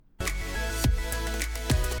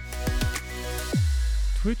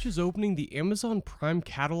Twitch is opening the Amazon Prime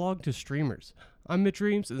catalog to streamers. I'm Mitch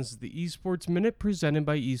Reams, and this is the Esports Minute presented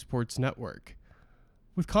by Esports Network.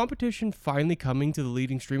 With competition finally coming to the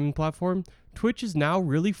leading streaming platform, Twitch is now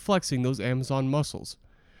really flexing those Amazon muscles.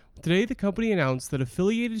 Today, the company announced that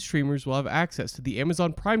affiliated streamers will have access to the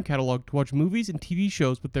Amazon Prime catalog to watch movies and TV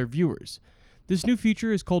shows with their viewers. This new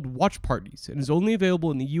feature is called Watch Parties and is only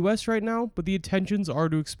available in the US right now, but the intentions are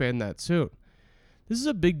to expand that soon. This is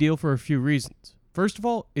a big deal for a few reasons. First of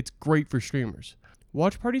all, it's great for streamers.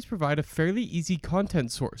 Watch parties provide a fairly easy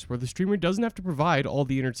content source where the streamer doesn't have to provide all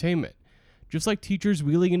the entertainment. Just like teachers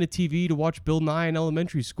wheeling in a TV to watch Bill Nye in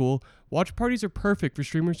elementary school, watch parties are perfect for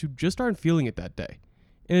streamers who just aren't feeling it that day.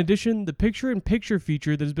 In addition, the picture-in-picture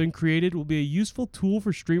feature that has been created will be a useful tool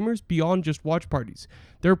for streamers beyond just watch parties.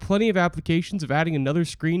 There are plenty of applications of adding another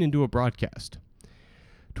screen into a broadcast.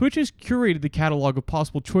 Twitch has curated the catalog of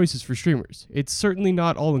possible choices for streamers. It's certainly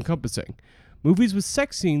not all-encompassing. Movies with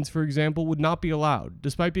sex scenes, for example, would not be allowed,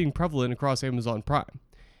 despite being prevalent across Amazon Prime.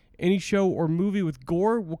 Any show or movie with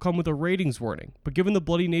gore will come with a ratings warning, but given the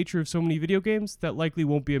bloody nature of so many video games, that likely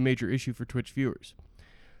won't be a major issue for Twitch viewers.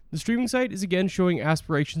 The streaming site is again showing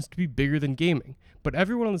aspirations to be bigger than gaming, but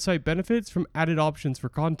everyone on the site benefits from added options for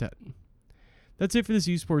content. That's it for this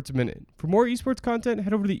Esports Minute. For more esports content,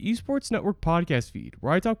 head over to the Esports Network podcast feed,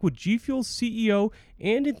 where I talk with G Fuel's CEO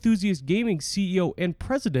and Enthusiast Gaming CEO and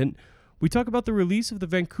President. We talk about the release of the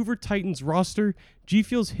Vancouver Titans roster, G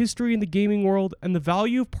Fuel's history in the gaming world, and the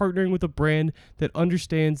value of partnering with a brand that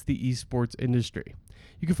understands the esports industry.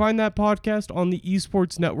 You can find that podcast on the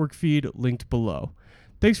Esports Network feed linked below.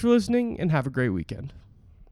 Thanks for listening, and have a great weekend.